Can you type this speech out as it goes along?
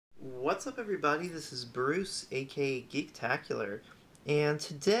What's up, everybody? This is Bruce, aka Geektacular, and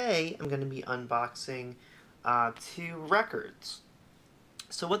today I'm going to be unboxing two records.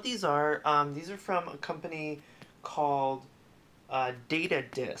 So what these are from a company called Data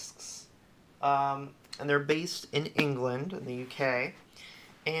Discs, and they're based in England, in the UK,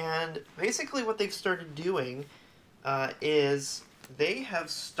 and basically what they've started doing is they have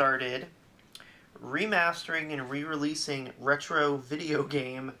started remastering and re-releasing retro video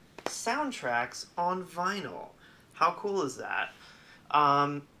game soundtracks on vinyl. How cool is that?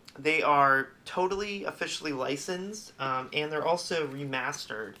 They are totally officially licensed, and they're also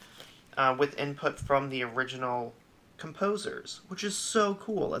remastered with input from the original composers, which is so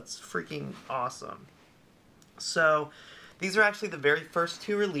cool. That's freaking awesome. So, these are actually the very first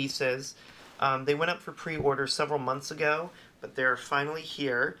two releases. They went up for pre-order several months ago, but they're finally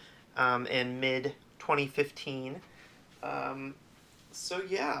here in mid-2015. So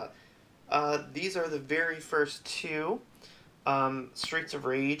yeah, these are the very first two, Streets of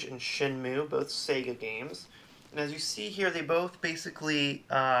Rage and Shenmue, both Sega games. And as you see here, they both basically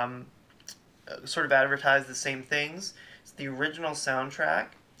sort of advertise the same things. It's the original soundtrack,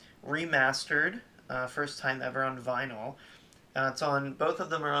 remastered, first time ever on vinyl. Both of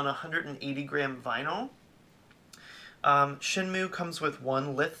them are on 180-gram vinyl. Shenmue comes with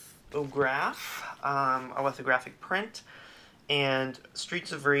one lithograph, a lithographic print, and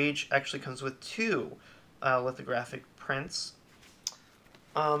Streets of Rage actually comes with two lithographic prints,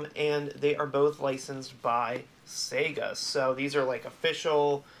 and they are both licensed by Sega. So these are like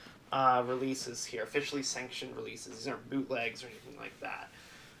official releases here, officially sanctioned releases. These aren't bootlegs or anything like that.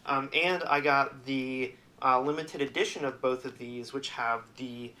 And I got the limited edition of both of these, which have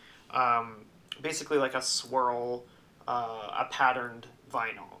the basically like a swirl, a patterned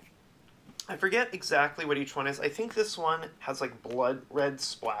vinyl. I forget exactly what each one is. I think this one has like blood red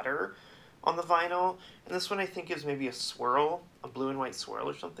splatter on the vinyl, and this one I think is maybe a swirl, a blue and white swirl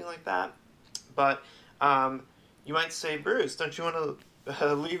or something like that. But you might say, Bruce, don't you want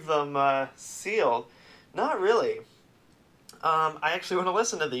to leave them sealed? Not really. I actually want to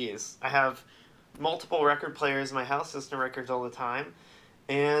listen to these. I have multiple record players in my house, listen to records all the time,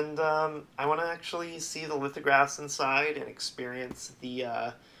 and I want to actually see the lithographs inside and experience the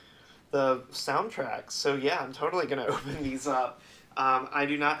soundtracks. So yeah, I'm totally going to open these up. I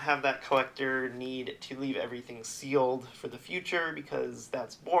do not have that collector need to leave everything sealed for the future because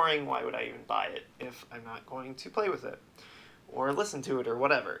that's boring. Why would I even buy it if I'm not going to play with it or listen to it or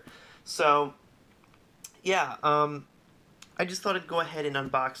whatever? So yeah, I just thought I'd go ahead and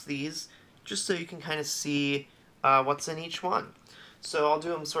unbox these just so you can kind of see what's in each one. So I'll do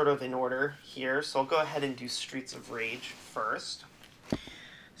them sort of in order here. So I'll go ahead and do Streets of Rage first.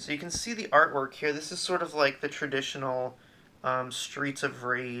 So you can see the artwork here. This is sort of like the traditional Streets of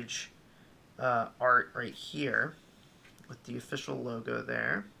Rage art right here with the official logo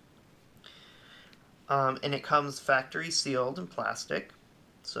there. And it comes factory sealed in plastic.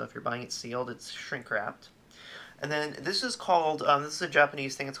 So if you're buying it sealed, it's shrink wrapped. And then this is called, this is a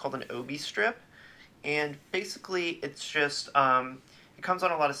Japanese thing, it's called an obi strip. And basically it's just, it comes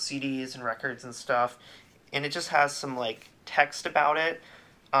on a lot of CDs and records and stuff. And it just has some like text about it.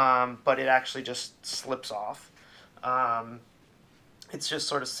 But it actually just slips off. It's just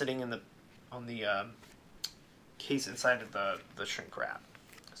sort of sitting on the case inside of the shrink wrap.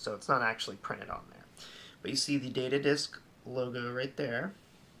 So it's not actually printed on there. But you see the Data Disc logo right there.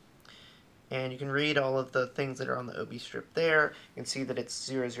 And you can read all of the things that are on the obi strip there. You can see that it's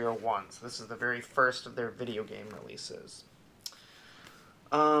 001. So this is the very first of their video game releases.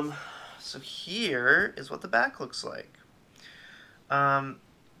 So here is what the back looks like.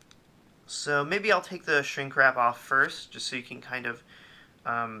 So maybe I'll take the shrink wrap off first, just so you can kind of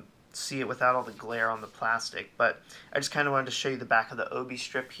see it without all the glare on the plastic. But I just kind of wanted to show you the back of the obi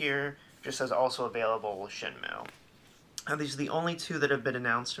strip here, just as also available with Shenmue. Now, these are the only two that have been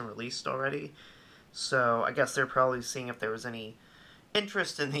announced and released already, so I guess they're probably seeing if there was any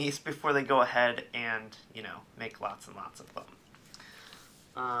interest in these before they go ahead and, you know, make lots and lots of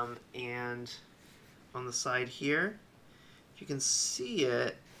them. And on the side here, if you can see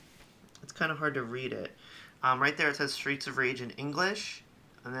it, it's kind of hard to read it. Right there it says Streets of Rage in English,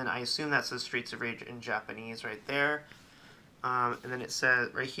 and then I assume that says Streets of Rage in Japanese right there. And then it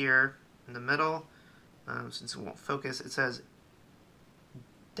says right here in the middle, since it won't focus, it says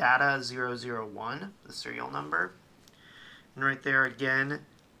Data 001, the serial number. And right there again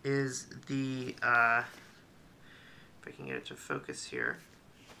is the, if I can get it to focus here,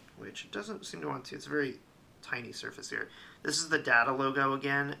 which it doesn't seem to want to, it's a very tiny surface here. This is the data logo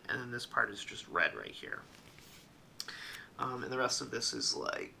again, and then this part is just red right here. And the rest of this is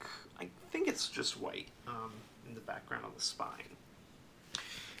like, I think it's just white in the background on the spine.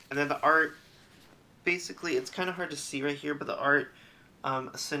 And then the art, basically, it's kind of hard to see right here, but the art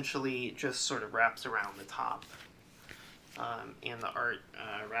essentially just sort of wraps around the top. And the art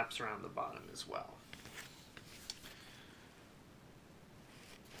wraps around the bottom as well.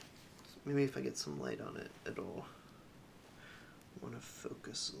 So maybe if I get some light on it, it'll want to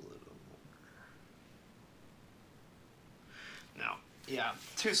focus a little more. No, yeah,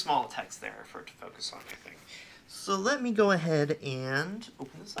 too small text there for it to focus on anything. So let me go ahead and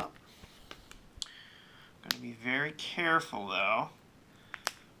open this up. I'm going to be very careful though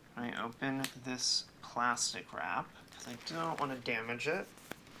when I open this plastic wrap, because I don't want to damage it.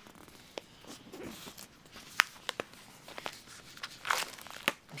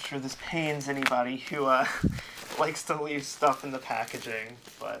 I'm sure this pains anybody who likes to leave stuff in the packaging,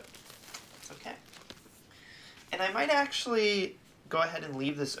 but it's okay. And I might actually go ahead and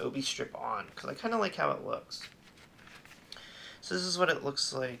leave this obi strip on, because I kind of like how it looks. So this is what it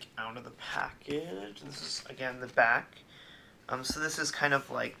looks like out of the package. This is, again, the back. So this is kind of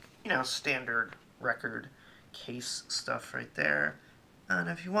like, you know, standard record case stuff right there. And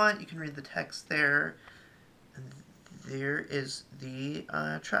if you want, you can read the text there. And there is the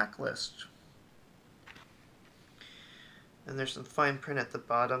track list. And there's some fine print at the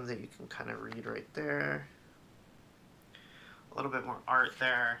bottom that you can kind of read right there. A little bit more art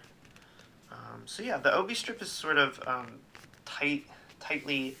there. So yeah, the obi strip is sort of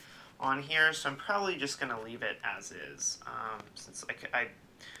tightly on here, so I'm probably just going to leave it as is. Since I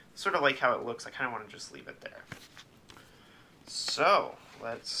sort of like how it looks, I kind of want to just leave it there. So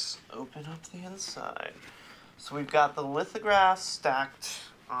let's open up the inside. So we've got the lithographs stacked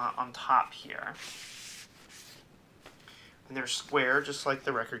on top here. And they're square, just like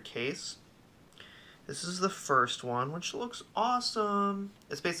the record case. This is the first one, which looks awesome.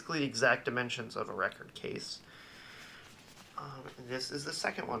 It's basically the exact dimensions of a record case. This is the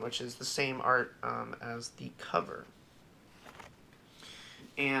second one, which is the same art as the cover.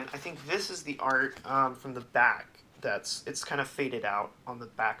 And I think this is the art from the back. It's kind of faded out on the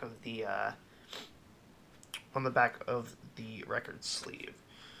back of the record sleeve.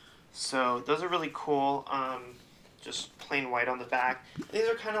 So those are really cool. Just plain white on the back. These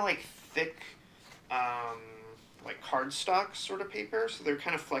are kind of like thick, like cardstock sort of paper, so they're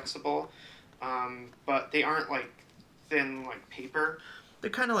kind of flexible, but they aren't like thin like paper.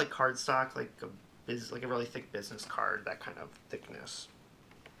 They're kind of like cardstock, like a really thick business card, that kind of thickness.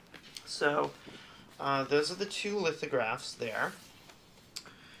 So those are the two lithographs there.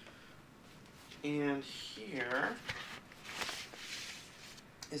 And here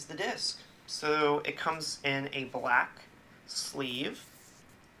is the disc. So it comes in a black sleeve.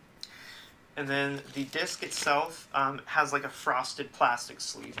 And then the disc itself has like a frosted plastic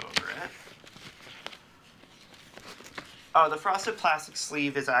sleeve over it. Oh, the frosted plastic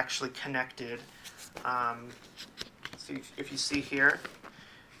sleeve is actually connected. So if you see here,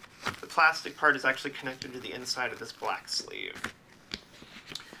 the plastic part is actually connected to the inside of this black sleeve.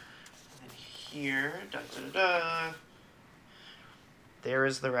 And then here, there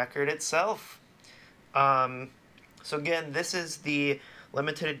is the record itself. So again, this is the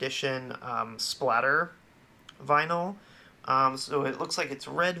limited edition Splatter vinyl. So it looks like it's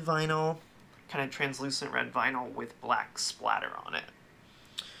red vinyl, kind of translucent red vinyl with black splatter on it.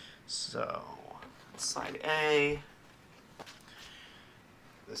 So side A.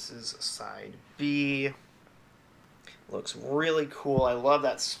 This is side B. Looks really cool. I love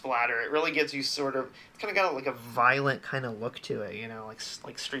that splatter. It really gives you sort of, it's kind of got like a violent kind of look to it, you know, like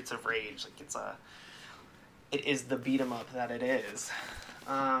Streets of Rage. Like it is the beat 'em up that it is.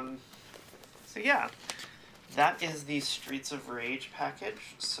 So yeah, that is the Streets of Rage package.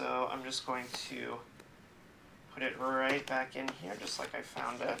 So I'm just going to put it right back in here, just like I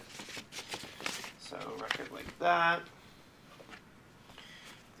found it. So record like that.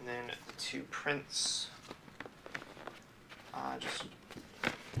 And then the two prints just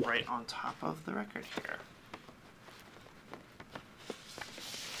right on top of the record here.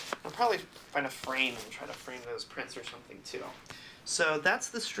 I'll probably find a frame and try to frame those prints or something too. So that's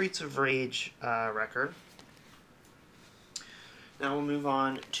the Streets of Rage record. Now we'll move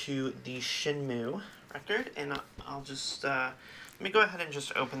on to the Shenmue record, and I'll just, let me go ahead and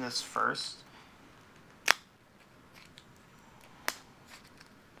just open this first.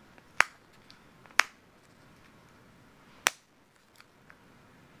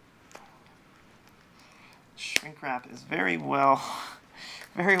 Shrink wrap is very well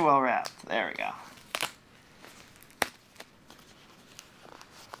wrapped. There we go.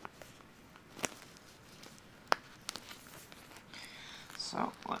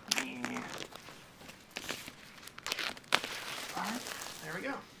 So let me... There we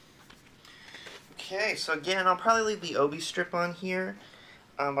go. Okay, so again, I'll probably leave the Obi strip on here,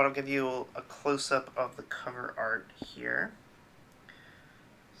 but I'll give you a close-up of the cover art here.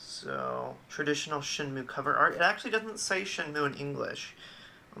 So, traditional Shenmue cover art. It actually doesn't say Shenmue in English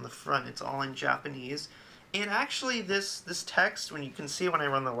on the front. It's all in Japanese. And actually, this text, when you can see when I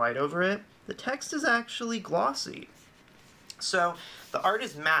run the light over it, the text is actually glossy. So, the art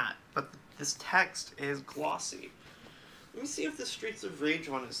is matte, but this text is glossy. Let me see if the Streets of Rage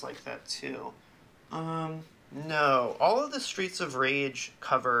one is like that too. No. All of the Streets of Rage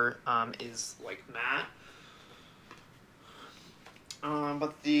cover is like matte.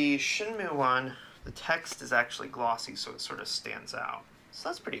 But the Shenmue one, the text is actually glossy, so it sort of stands out. So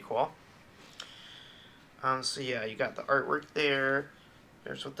that's pretty cool. So yeah, you got the artwork there.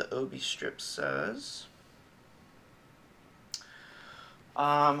 There's what the Obi strip says.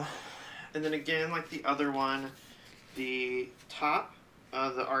 And then again, like the other one, the top,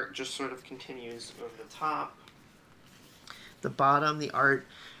 the art just sort of continues over the top. The bottom, the art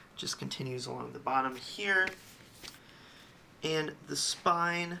just continues along the bottom here. And the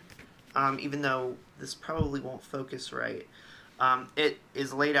spine, even though this probably won't focus right, it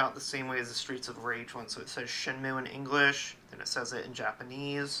is laid out the same way as the Streets of Rage one. So it says Shenmue in English, then it says it in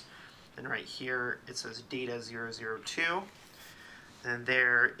Japanese, and right here it says Data 002. And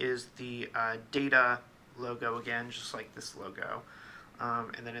there is the Data logo again, just like this logo.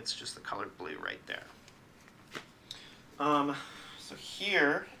 And then it's just the color blue right there. So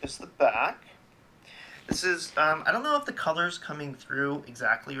here is the back. This is, I don't know if the color's coming through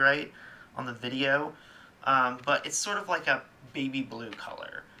exactly right on the video, but it's sort of like a baby blue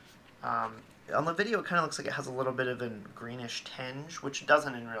color. On the video, it kind of looks like it has a little bit of a greenish tinge, which it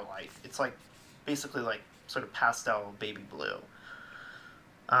doesn't in real life. It's like, basically like sort of pastel baby blue.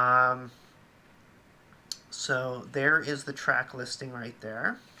 So there is the track listing right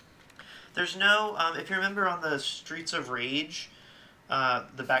there. There's no, if you remember on the Streets of Rage,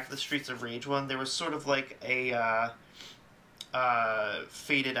 the back of the Streets of Rage one, there was sort of like a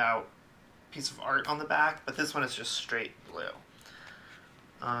faded out piece of art on the back, but this one is just straight blue.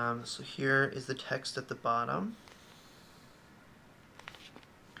 So here is the text at the bottom.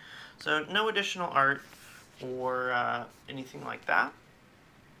 So no additional art or anything like that.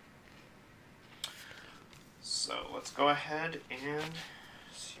 So let's go ahead and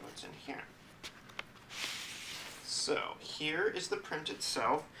see what's in here. So here is the print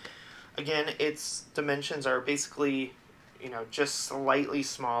itself. Again, its dimensions are basically, you know, just slightly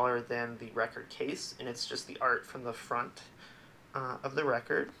smaller than the record case, and it's just the art from the front of the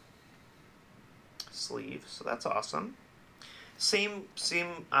record sleeve. So that's awesome. Same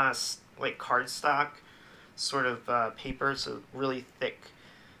like cardstock sort of paper, so really thick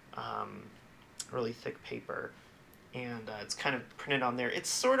paper, and it's kind of printed on there. It's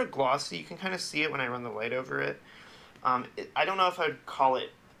sort of glossy. You can kind of see it when I run the light over it. I don't know if I'd call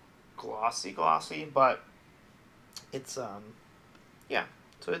it glossy, but it's yeah.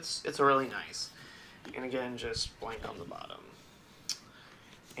 So it's really nice. And again, just blank on the bottom.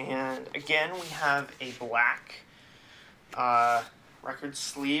 And again, we have a black record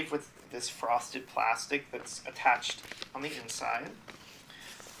sleeve with this frosted plastic that's attached on the inside.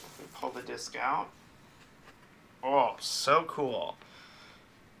 Pull the disc out. Oh, so cool.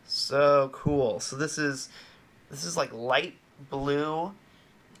 So cool. So this is like light blue,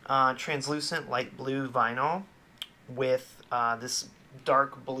 translucent light blue vinyl with this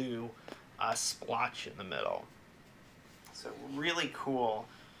dark blue splotch in the middle. So really cool.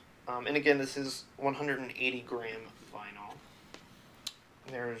 And again, this is 180 gram vinyl.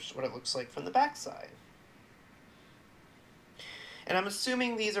 There's what it looks like from the back side. And I'm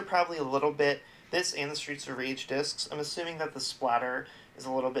assuming these are probably a little bit, this and the Streets of Rage discs, I'm assuming that the splatter is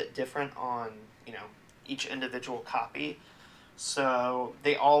a little bit different on, you know, each individual copy. So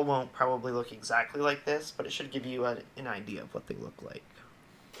they all won't probably look exactly like this, but it should give you an idea of what they look like.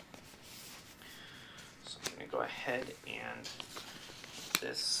 So I'm going to go ahead and put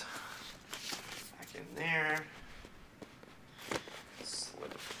this back in there.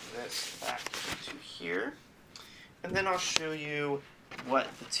 Slip this back into here. And then I'll show you what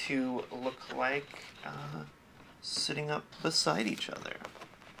the two look like sitting up beside each other.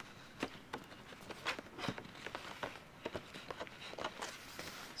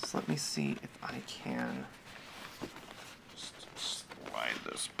 So let me see if I can just slide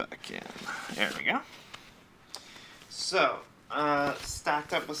this back in. There we go. So,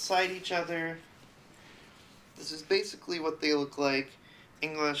 stacked up beside each other. This is basically what they look like.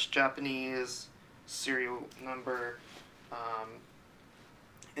 English, Japanese, serial number,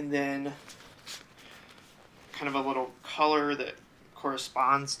 And then kind of a little color that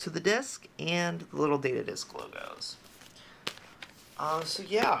corresponds to the disc, and the little data disc logos. So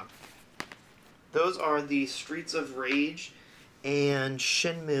yeah, those are the Streets of Rage and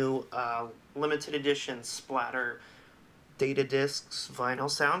Shenmue limited edition Splatter data discs vinyl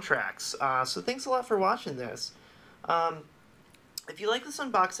soundtracks. So thanks a lot for watching this. If you like this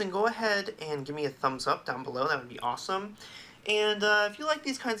unboxing, go ahead and give me a thumbs up down below. That would be awesome. And if you like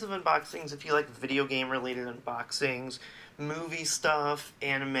these kinds of unboxings, if you like video game related unboxings, movie stuff,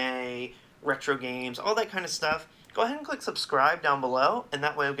 anime, retro games, all that kind of stuff, go ahead and click subscribe down below, and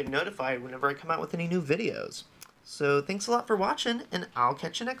that way you'll get notified whenever I come out with any new videos. So thanks a lot for watching, and I'll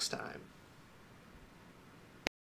catch you next time.